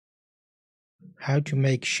How to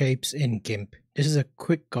make shapes in Gimp. This is a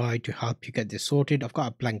quick guide to help you get this sorted. I've got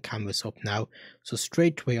a blank canvas up now. So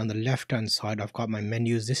straight away on the left hand side, I've got my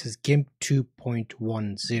menus. This is Gimp 2.10,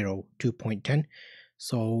 2.10.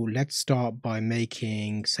 So let's start by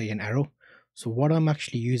making, say, an arrow. So what I'm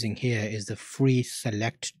actually using here is the free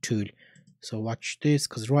select tool. So watch this,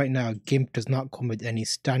 because right now Gimp does not come with any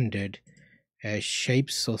standard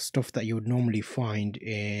shapes, so stuff that you would normally find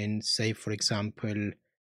in, say, for example,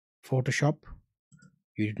 Photoshop,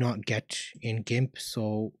 you do not get in Gimp.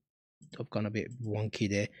 So I've gone a bit wonky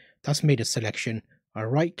there. That's made a selection. I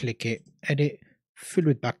right click it, edit, fill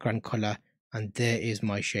with background color, and there is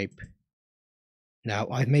my shape. Now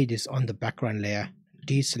I've made this on the background layer,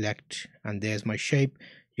 deselect, and there's my shape.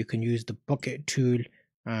 You can use the bucket tool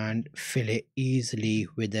and fill it easily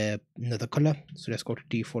with another color. So let's go to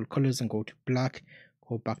default colors and go to black,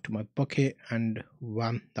 go back to my bucket, and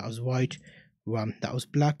wham, that was white, wham, that was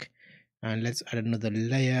black. And let's add another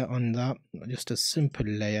layer on that, just a simple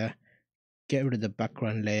layer. Get rid of the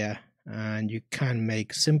background layer, and you can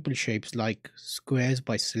make simple shapes like squares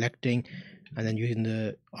by selecting and then using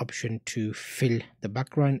the option to fill the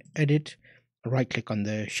background. Edit, right click on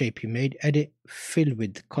the shape you made, edit, fill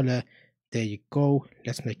with color. There you go.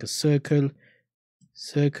 Let's make a circle,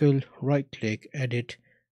 right click, edit,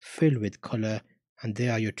 fill with color, and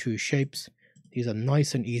there are your two shapes. These are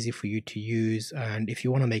nice and easy for you to use, and if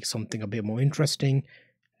you want to make something a bit more interesting,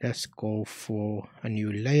 let's go for a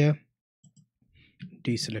new layer,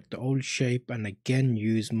 deselect the old shape, and again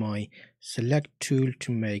use my select tool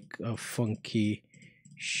to make a funky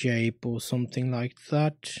shape or something like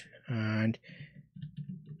that, and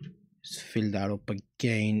just fill that up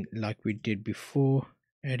again like we did before.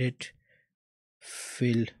 Edit,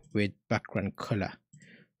 fill with background color.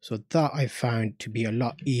 So that I found to be a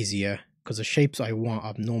lot easier, because the shapes I want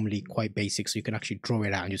are normally quite basic, so you can actually draw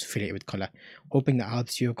it out and just fill it with color. Hoping that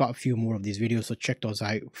helps you. I've got a few more of these videos, so check those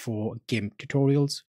out for GIMP tutorials.